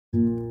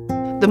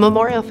The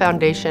Memorial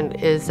Foundation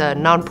is a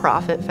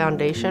nonprofit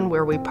foundation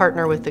where we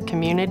partner with the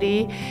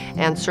community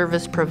and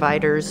service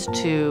providers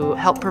to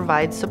help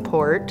provide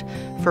support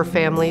for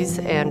families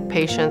and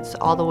patients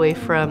all the way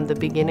from the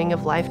beginning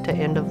of life to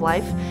end of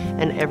life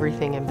and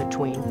everything in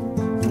between.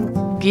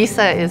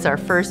 Gesa is our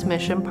first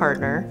mission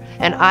partner,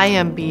 and I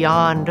am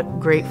beyond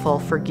grateful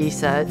for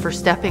Gesa for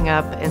stepping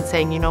up and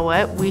saying, you know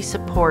what, we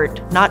support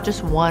not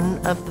just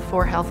one of the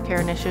 4 healthcare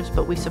initiatives,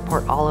 but we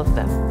support all of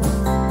them.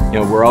 You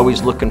know, we're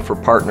always looking for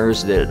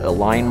partners that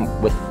align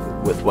with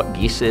what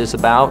Gesa is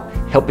about,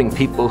 helping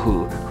people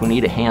who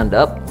need a hand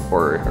up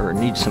or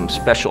need some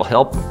special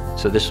help.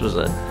 So this was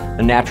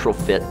a natural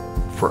fit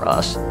for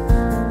us.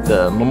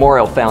 The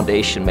Memorial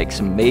Foundation makes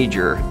a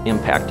major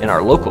impact in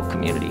our local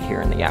community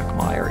here in the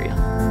Yakima area.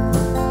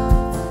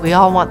 We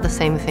all want the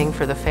same thing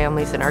for the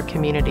families in our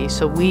community,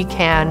 so we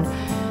can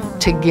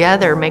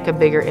together make a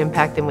bigger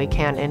impact than we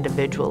can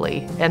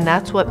individually. And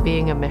that's what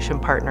being a mission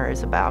partner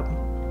is about.